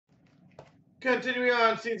Continuing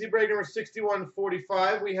on, CNC break number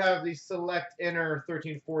 6145, we have the Select Inner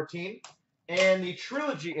 1314 and the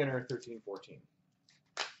Trilogy Inner 1314.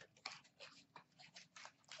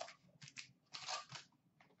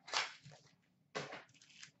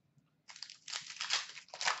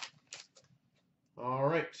 All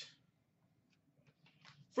right.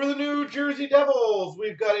 For the New Jersey Devils,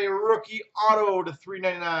 we've got a rookie auto to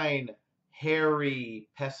 $3.99, Harry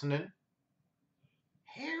Pessinen.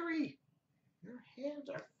 Harry, your hands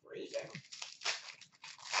are freezing.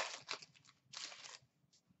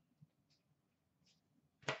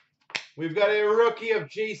 We've got a rookie of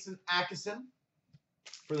Jason Akeson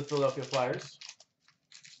for the Philadelphia Flyers.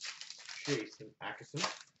 Jason Akeson.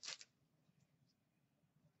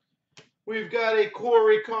 We've got a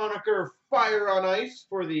Corey Conacher Fire on Ice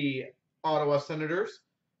for the Ottawa Senators.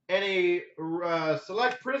 And a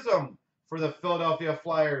Select Prism for the Philadelphia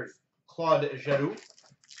Flyers, Claude Giroux.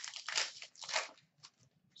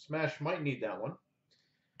 Smash might need that one.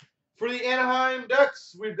 For the Anaheim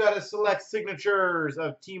Ducks, we've got a Select Signatures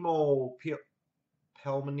of Timo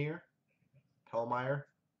Pellmeyer.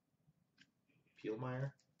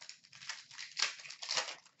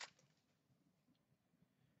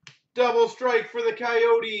 Double strike for the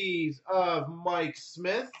Coyotes of Mike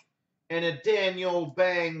Smith. And a Daniel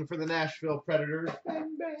Bang for the Nashville Predators.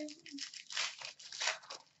 Bang, bang.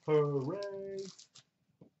 Hooray.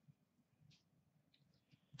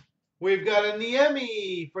 We've got a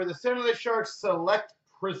Niemi for the San Jose Sharks Select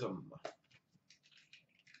Prism.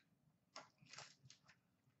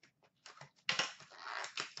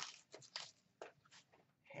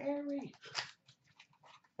 Harry.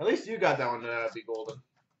 At least you got that one to be golden.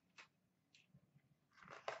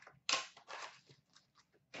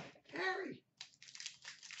 Harry.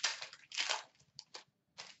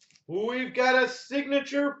 We've got a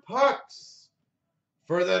Signature Pucks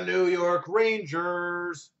for the New York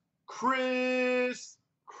Rangers, Chris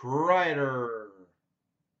Kreider.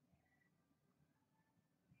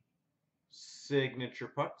 Signature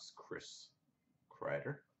Pucks, Chris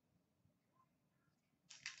Kreider.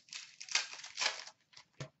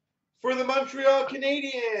 For the Montreal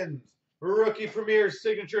Canadiens, Rookie Premier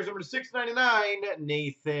Signatures number 699,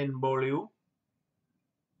 Nathan Beaulieu.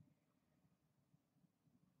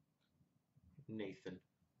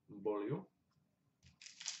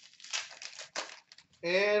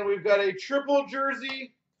 And we've got a triple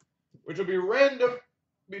jersey, which will be random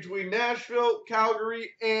between Nashville, Calgary,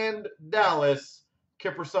 and Dallas.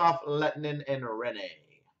 Kiprusoff, Lettinen, and Rene.